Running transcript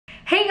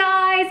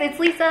it's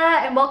Lisa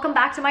and welcome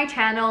back to my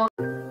channel.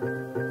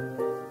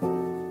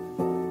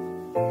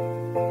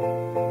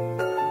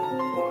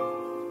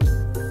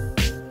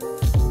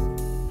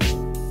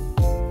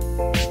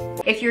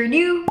 If you're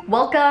new,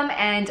 welcome,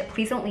 and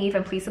please don't leave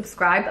and please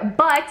subscribe.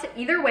 But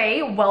either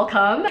way,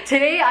 welcome.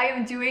 Today I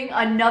am doing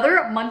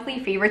another monthly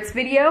favorites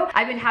video.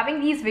 I've been having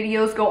these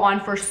videos go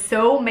on for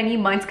so many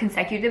months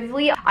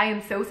consecutively. I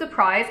am so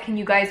surprised. Can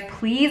you guys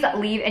please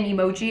leave an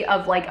emoji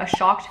of like a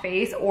shocked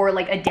face or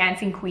like a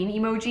dancing queen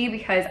emoji,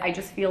 because I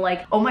just feel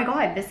like, oh my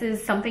god, this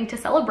is something to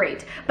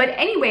celebrate. But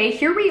anyway,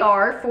 here we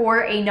are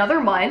for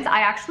another month.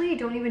 I actually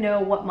don't even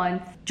know what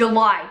month.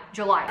 July.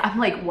 I'm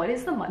like, what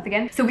is the month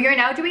again? So we are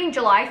now doing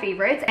July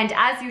favorites, and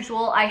as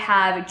usual, I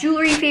have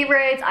jewelry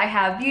favorites, I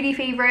have beauty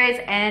favorites,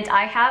 and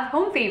I have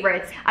home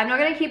favorites. I'm not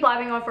gonna keep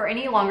blabbing on for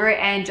any longer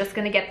and just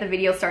gonna get the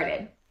video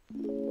started.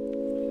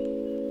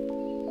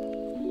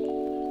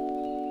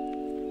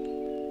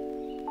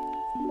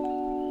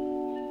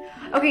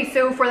 Okay,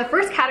 so for the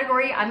first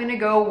category, I'm gonna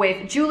go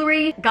with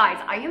jewelry. Guys,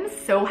 I am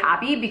so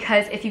happy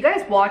because if you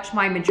guys watched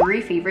my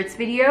Mejuri favorites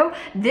video,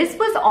 this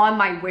was on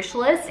my wish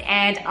list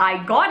and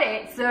I got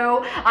it.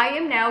 So I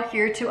am now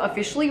here to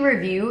officially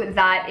review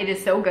that it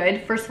is so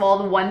good. First of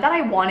all, the one that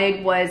I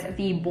wanted was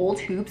the bold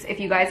hoops, if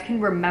you guys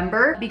can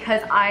remember,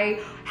 because I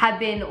have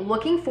been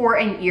looking for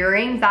an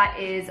earring that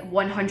is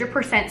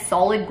 100%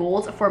 solid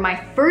gold for my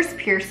first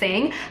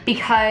piercing,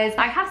 because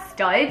I have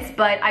studs,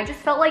 but I just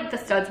felt like the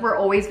studs were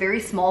always very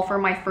small for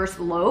my first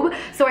lobe.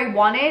 So I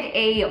wanted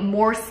a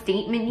more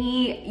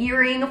statement-y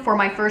earring for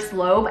my first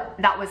lobe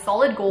that was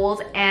solid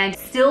gold and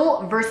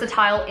still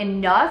versatile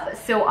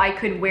enough so I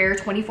could wear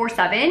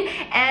 24/7,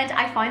 and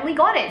I finally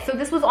got it. So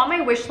this was on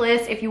my wish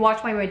list. If you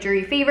watch my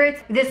Mejuri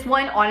favorites, this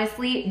one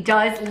honestly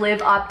does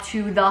live up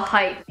to the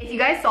hype. If you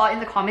guys saw in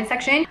the comment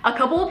section, a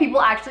couple of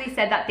people actually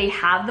said that they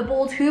have the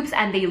bold hoops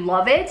and they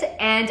love it,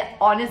 and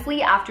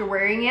honestly, after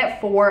wearing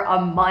it for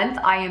a month,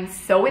 I am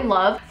so in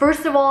love.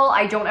 First of all,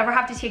 I don't ever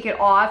have to take it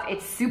off.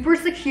 It's super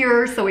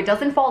secure so it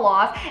doesn't fall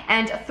off,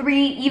 and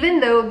 3, even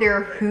though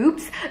they're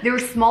hoops, they're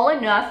small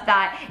enough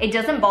that it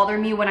doesn't bother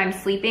me when I'm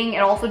sleeping. It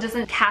also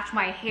doesn't catch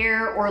my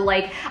hair, or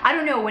like, I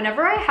don't know,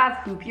 whenever I have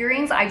hoop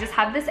earrings, I just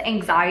have this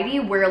anxiety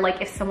where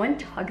like if someone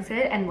tugs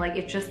it and like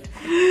it just,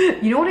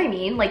 you know what I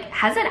mean? Like,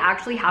 hasn't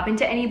actually happened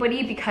to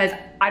anybody because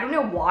I don't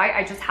know why,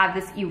 I just have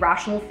this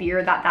irrational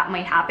fear that that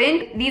might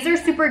happen. These are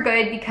super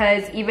good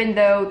because even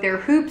though they're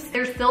hoops,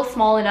 they're still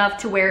small enough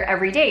to wear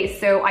every day.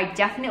 So I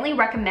definitely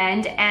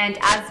recommend, and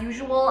as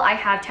usual, I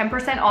have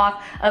 10%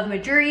 off of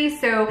Mejuri.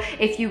 So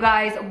if you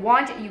guys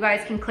want, you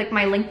guys can click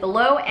my link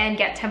below and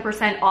get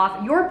 10%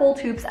 off your bold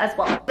hoops as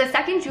well. The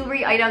second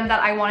jewelry item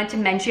that I wanted to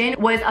mention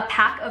was a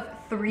pack of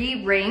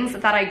 3 rings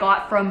that I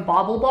got from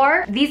Bauble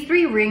Bar. These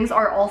 3 rings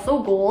are also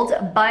gold,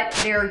 but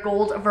they're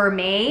gold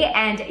vermeil.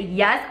 And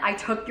yes, I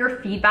took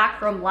your feedback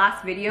from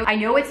last video. I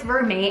know it's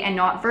vermeil and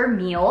not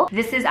vermeil.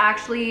 This is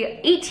actually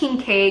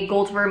 18K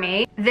gold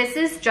vermeil. This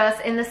is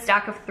just in the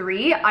stack of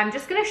 3. I'm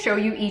just gonna show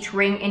you each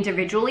ring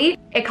individually.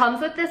 It comes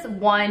with this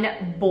one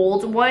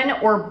bold one,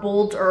 or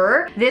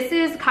bolder. This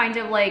is kind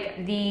of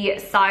like the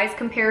size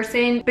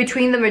comparison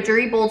between the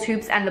Mejuri bold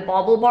hoops and the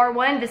Bauble Bar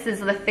one. This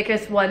is the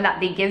thickest one that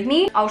they give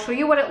me. I'll show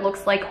you what it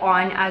looks like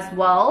on as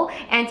well,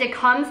 and it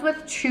comes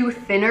with 2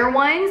 thinner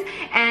ones,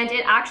 and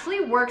it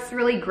actually works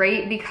really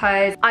great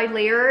because I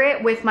layer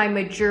it with my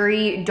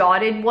Mejuri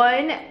dotted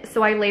one.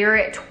 So I layer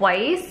it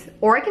twice,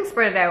 or I can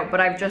spread it out, but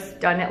I've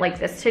just done it like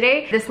this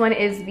today. This one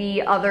is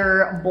the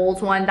other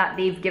bold one that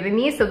they've given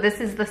me. So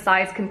this is the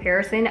size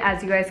comparison,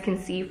 as you guys can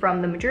see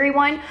from the Mejuri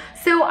one.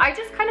 So I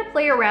just kind of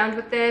play around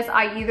with this.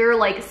 I either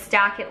like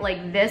stack it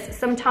like this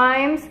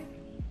sometimes,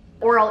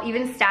 or I'll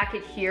even stack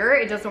it here.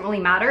 It doesn't really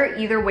matter.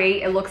 Either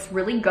way, it looks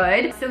really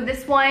good. So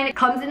this one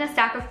comes in a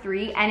stack of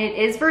 3, and it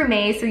is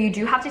vermeil, so you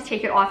do have to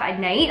take it off at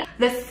night.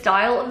 The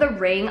style of the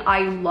ring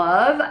I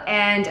love,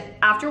 and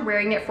after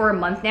wearing it for a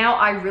month now,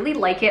 I really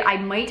like it. I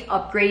might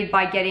upgrade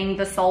by getting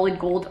the solid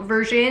gold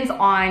versions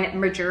on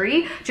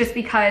Mejuri, just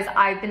because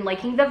I've been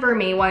liking the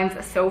vermeil ones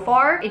so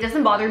far. It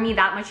doesn't bother me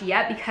that much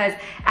yet because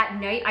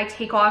at night I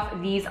take off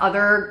these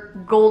other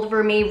gold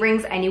vermeil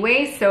rings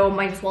anyway, so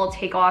might as well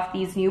take off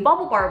these new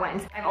Bauble Bar ones.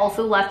 I've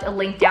also left a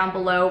link down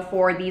below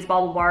for these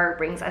Bauble Bar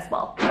rings as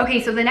well.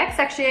 Okay, so the next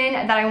section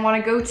that I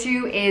want to go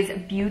to is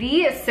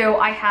beauty. So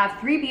I have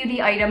 3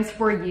 beauty items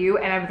for you,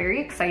 and I'm very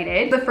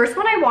excited. The first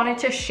one I wanted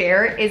to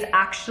share is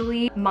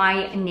actually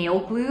my nail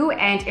glue,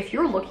 and if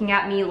you're looking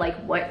at me like,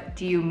 what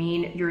do you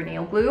mean your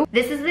nail glue?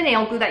 This is the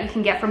nail glue that you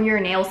can get from your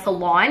nail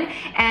salon,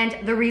 and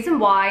the reason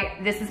why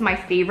this is my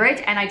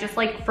favorite, and I just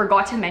like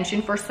forgot to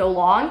mention for so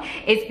long,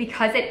 is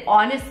because it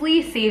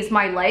honestly saves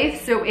my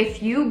life. So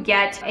if you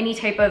get any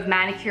type of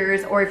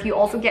manicures, or if you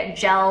also get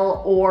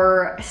gel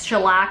or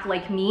shellac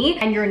like me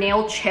and your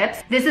nail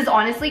chips, this is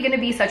honestly gonna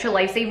be such a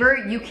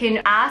lifesaver. You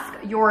can ask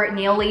your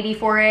nail lady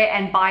for it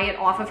and buy it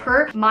off of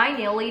her. My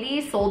nail lady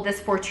sold this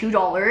for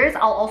 $2.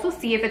 I'll also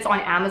see if it's on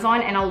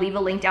Amazon, and I'll leave a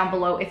link down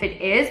below if it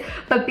is.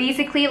 But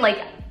basically, like,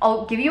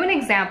 I'll give you an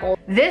example.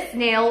 This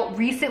nail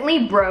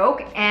recently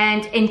broke,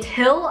 and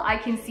until I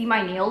can see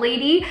my nail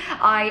lady,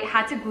 I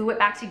had to glue it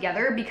back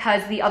together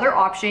because the other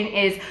option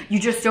is you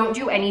just don't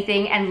do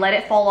anything and let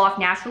it fall off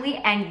naturally,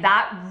 and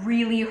that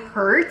really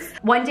hurts.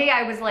 One day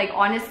I was like,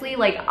 honestly,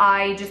 like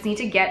I just need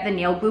to get the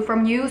nail glue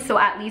from you so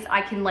at least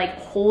I can like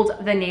hold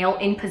the nail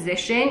in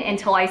position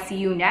until I see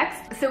you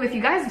next. So if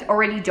you guys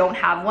already don't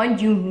have one,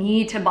 you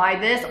need to buy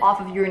this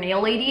off of your nail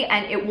lady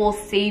and it will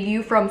save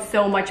you from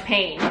so much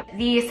pain.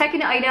 The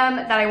second item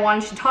that I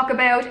wanted to talk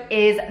about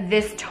is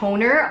this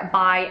toner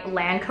by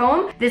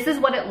Lancome. This is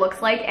what it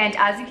looks like, and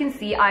as you can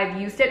see, I've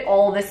used it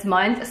all this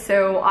month,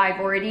 so I've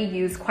already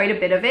used quite a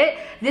bit of it.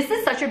 This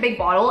is such a big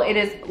bottle. It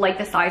is like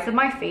the size of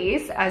my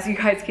face, as you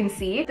guys can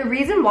see. The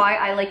reason why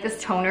I like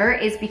this toner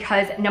is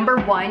because number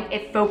one,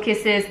 it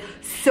focuses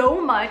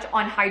so much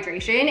on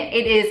hydration.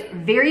 It is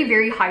very,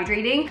 very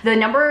hydrating. The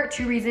number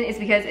two reason is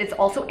because it's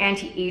also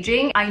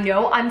anti-aging. I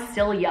know I'm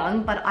still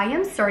young, but I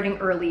am starting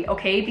early,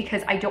 okay?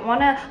 Because I don't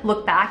want to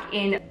look back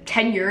in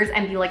 10 years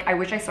and be like, I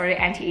wish I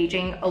started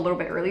anti-aging a little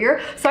bit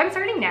earlier. So I'm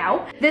starting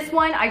now. This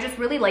one, I just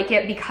really like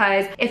it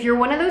because if you're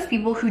one of those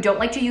people who don't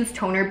like to use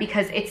toner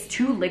because it's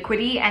too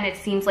liquidy and it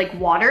seems like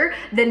water,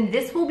 then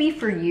this will be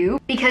for you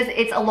because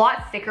it's a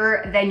lot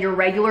thicker than your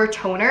regular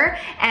toner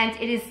and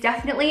it is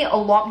definitely a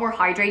lot more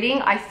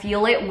hydrating. I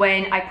feel it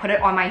when I put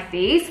it on my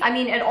face. I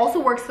mean, it also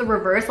works the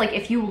reverse. Like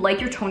if you like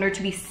your toner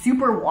to be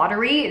super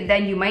watery,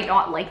 then you might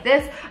not like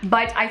this,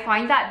 but I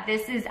find that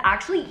this is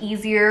actually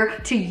easier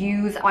to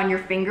use on your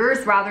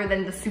fingers rather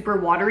than the super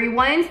watery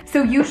ones.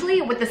 So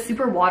usually with the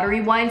super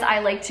watery ones, I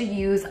like to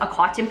use a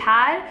cotton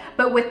pad,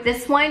 but with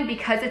this one,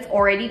 because it's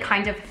already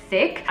kind of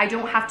thick, I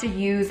don't have to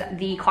use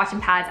the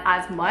cotton pads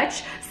as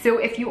much. So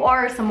if you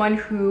are someone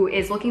who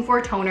is looking for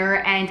a toner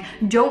and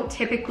don't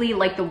typically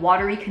like the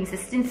watery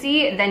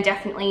consistency, then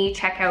definitely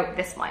check out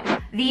this one.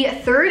 The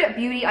third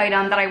beauty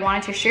item that I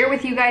wanted to share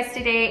with you guys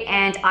today,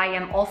 and I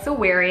am also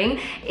wearing,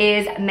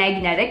 is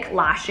magnetic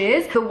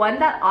lashes. The one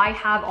that I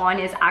have on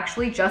is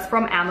actually just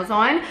from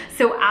Amazon.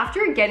 So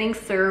after getting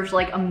served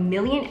like a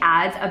million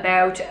ads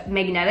about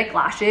magnetic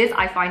lashes,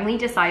 I finally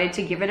decided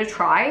to give it a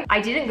try.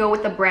 I didn't go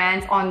with the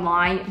brands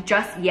online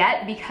just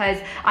yet because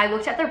I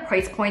looked at their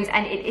price points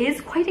and it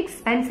is quite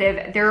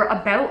expensive. They're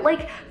about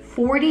like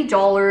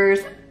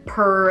 $40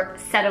 per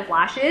set of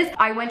lashes.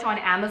 I went on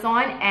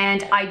Amazon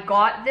and I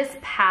got this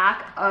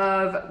pack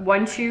of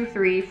 1, 2,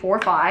 3,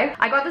 4, 5.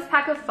 I got this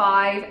pack of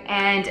 5,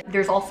 and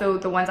there's also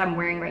the ones I'm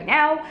wearing right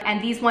now.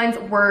 And these ones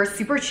were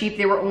super cheap.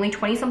 They were only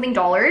 20 something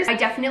dollars. I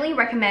definitely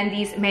recommend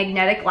these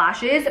magnetic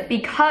lashes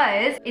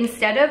because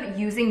instead of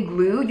using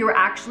glue, you're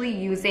actually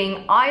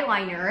using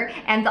eyeliner,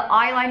 and the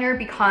eyeliner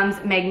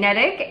becomes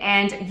magnetic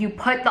and you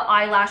put the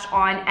eyelash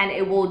on and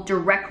it will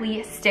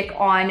directly stick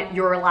on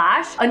your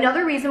lash.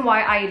 Another reason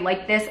why I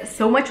like this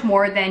so much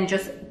more than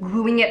just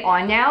gluing it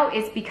on now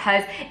is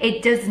because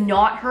it does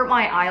not hurt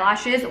my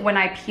eyelashes when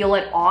I peel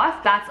it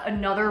off. That's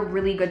another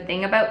really good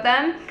thing about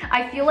them.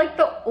 I feel like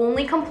the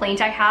only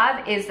complaint I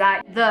have is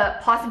that the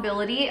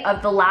possibility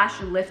of the lash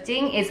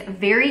lifting is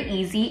very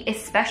easy,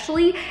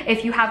 especially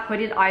if you have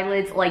hooded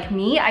eyelids like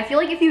me. I feel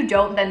like if you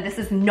don't, then this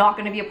is not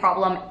going to be a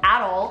problem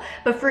at all.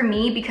 But for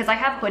me, because I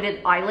have hooded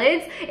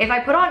eyelids, if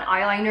I put on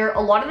eyeliner, a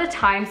lot of the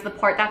times the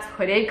part that's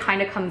hooded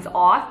kind of comes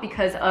off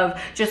because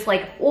of just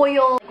like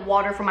oil,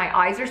 water from my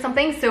eyes or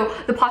something. So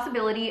the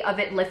possibility of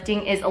it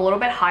lifting is a little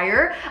bit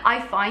higher.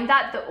 I find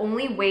that the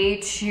only way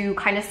to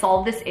kind of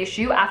solve this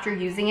issue after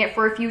using it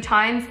for a few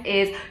times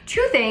is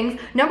two things.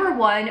 Number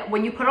one,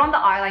 when you put on the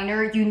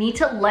eyeliner, you need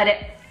to let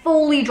it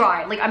fully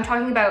dry. Like I'm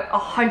talking about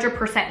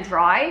 100%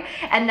 dry.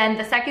 And then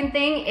the second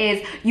thing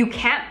is you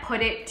can't put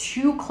it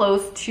too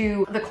close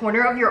to the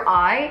corner of your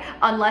eye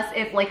unless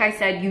if, like I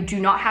said, you do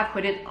not have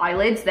hooded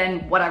eyelids,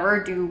 then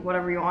whatever, do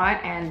whatever you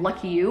want and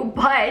lucky you.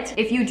 But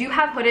if you do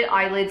have hooded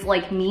eyelids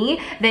like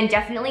me, then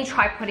definitely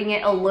try putting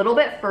it a little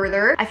bit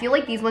further. I feel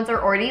like these ones are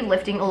already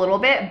lifting a little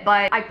bit,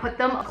 but I put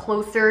them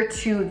closer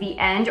to the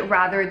end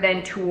rather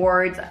than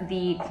towards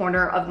the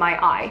corner of my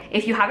eye.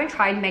 If you haven't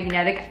tried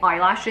magnetic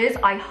eyelashes,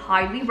 I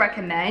highly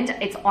recommend.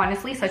 It's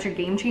honestly such a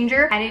game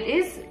changer, and it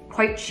is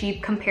quite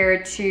cheap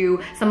compared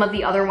to some of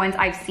the other ones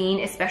I've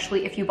seen,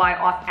 especially if you buy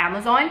off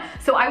Amazon.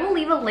 So I will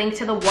leave a link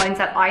to the ones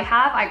that I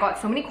have. I got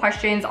so many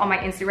questions on my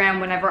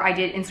Instagram whenever I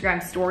did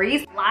Instagram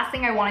stories. Last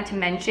thing I wanted to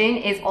mention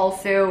is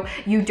also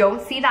you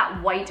don't see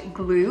that white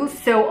glue.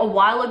 So a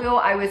while ago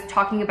I was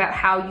talking about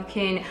how you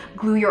can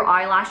glue your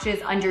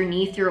eyelashes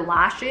underneath your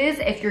lashes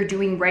if you're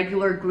doing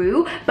regular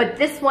glue, but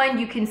this one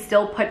you can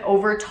still put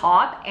over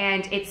top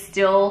and it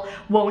still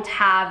won't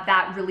have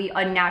that really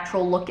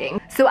unnatural looking.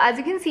 So as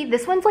you can see,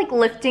 this one's like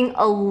lifting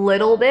a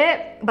little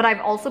bit, but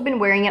I've also been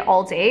wearing it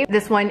all day.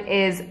 This one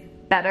is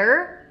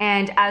better.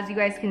 And as you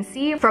guys can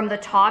see from the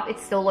top, it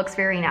still looks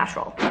very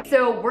natural.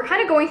 So we're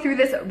kind of going through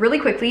this really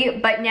quickly,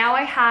 but now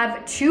I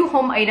have two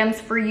home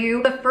items for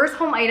you. The first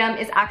home item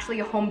is actually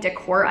a home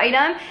decor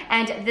item,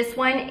 and this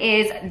one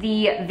is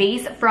the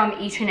vase from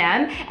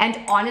H&M. And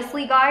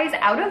honestly guys,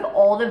 out of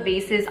all the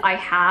vases I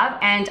have,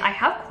 and I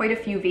have quite a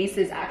few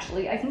vases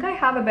actually, I think I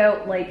have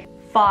about like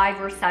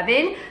 5 or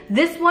 7.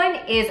 This one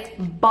is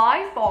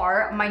by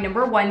far my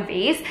 #1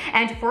 vase,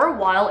 and for a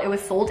while it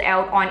was sold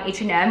out on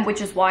H&M,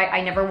 which is why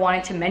I never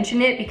wanted to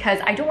mention it, because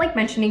I don't like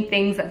mentioning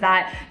things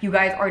that you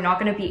guys are not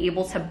going to be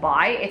able to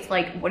buy. It's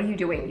like, what are you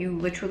doing? You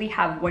literally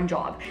have one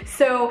job.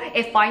 So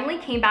it finally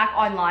came back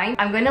online.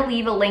 I'm going to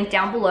leave a link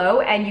down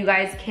below and you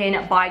guys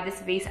can buy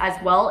this vase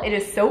as well. It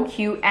is so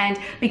cute, and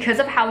because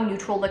of how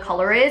neutral the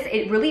color is,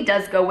 it really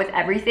does go with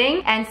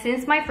everything. And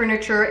since my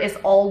furniture is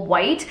all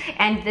white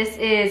and this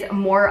is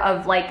more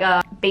of like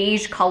a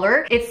beige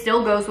color, it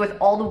still goes with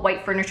all the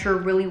white furniture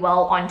really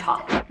well on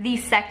top. The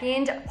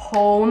second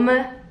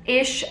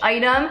home-ish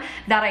item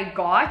that I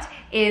got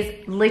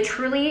is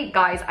literally,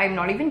 guys, I'm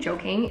not even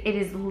joking, it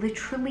is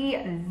literally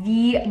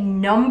the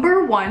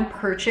 #1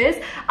 purchase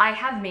I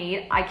have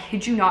made, I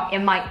kid you not,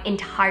 in my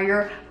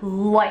entire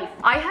life.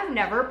 I have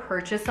never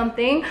purchased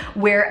something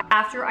where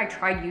after I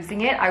tried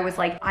using it, I was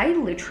like, I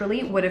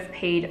literally would have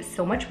paid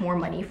so much more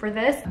money for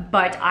this,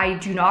 but I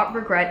do not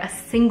regret a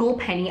single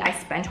penny I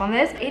spent on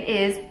this. It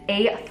is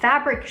a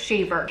fabric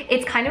shaver.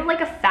 It's kind of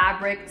like a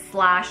fabric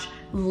slash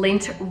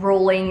lint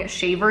rolling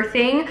shaver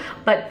thing,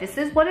 but this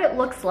is what it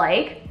looks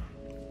like.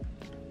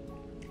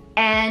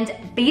 And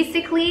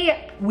basically,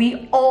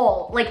 we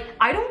all, like,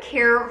 I don't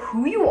care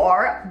who you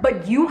are,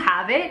 but you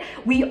have it.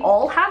 We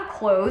all have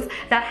clothes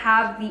that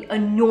have the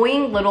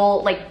annoying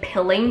little like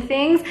pilling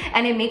things,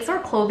 and it makes our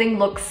clothing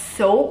look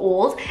so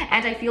old.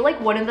 And I feel like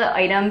one of the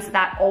items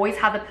that always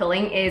have the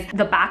pilling is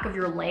the back of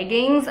your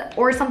leggings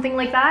or something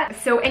like that.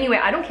 So anyway,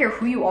 I don't care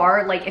who you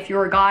are, like if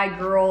you're a guy,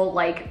 girl,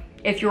 like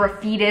if you're a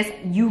fetus,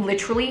 you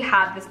literally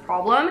have this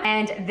problem,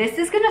 and this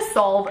is gonna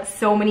solve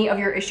so many of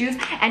your issues.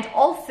 And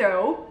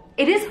also,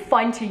 it is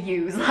fun to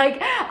use.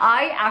 Like,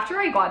 after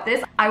I got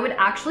this, I would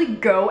actually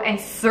go and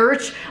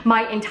search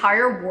my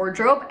entire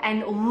wardrobe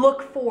and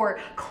look for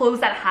clothes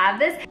that have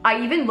this.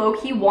 I even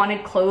low-key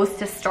wanted clothes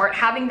to start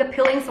having the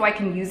pilling so I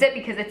can use it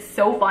because it's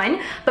so fun.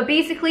 But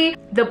basically,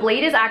 the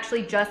blade is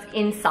actually just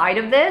inside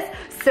of this.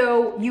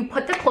 So you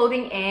put the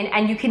clothing in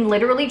and you can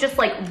literally just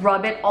like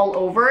rub it all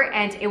over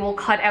and it will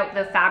cut out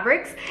the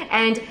fabrics.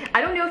 And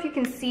I don't know if you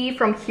can see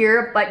from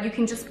here, but you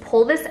can just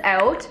pull this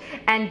out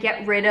and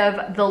get rid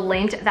of the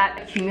lint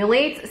that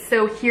accumulates.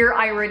 So here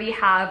I already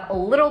have a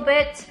little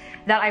bit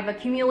that I've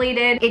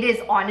accumulated. It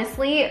is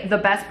honestly the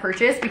best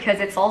purchase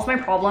because it solves my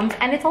problems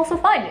and it's also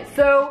fun.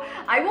 So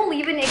I will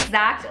leave an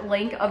exact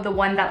link of the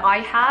one that I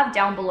have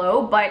down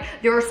below, but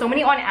there are so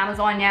many on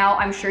Amazon now.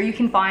 I'm sure you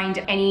can find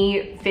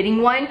any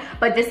fitting one,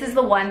 but this is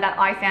the one that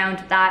I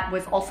found that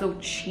was also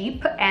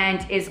cheap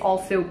and is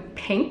also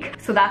pink.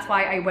 So that's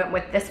why I went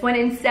with this one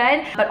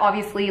instead. But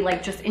obviously,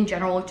 like, just in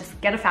general, just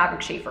get a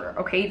fabric shaver,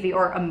 okay? They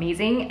are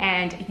amazing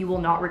and you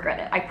will not regret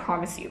it, I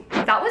promise you.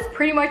 That was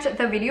pretty much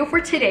the video for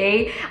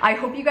today. I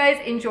hope you guys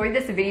enjoyed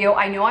this video.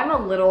 I know I'm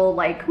a little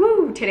like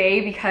woo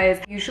today because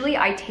usually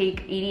I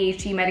take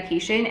ADHD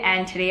medication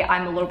and today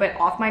I'm a little bit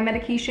off my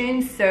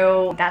medication,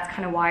 so that's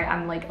kind of why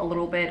I'm like a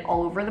little bit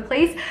all over the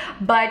place.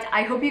 But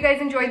I hope you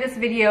guys enjoyed this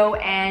video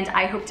and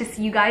I hope to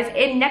see you guys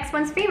in next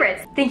month's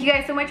favorites. Thank you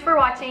guys so much for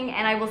watching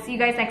and I will see you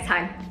guys next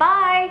time.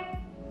 Bye!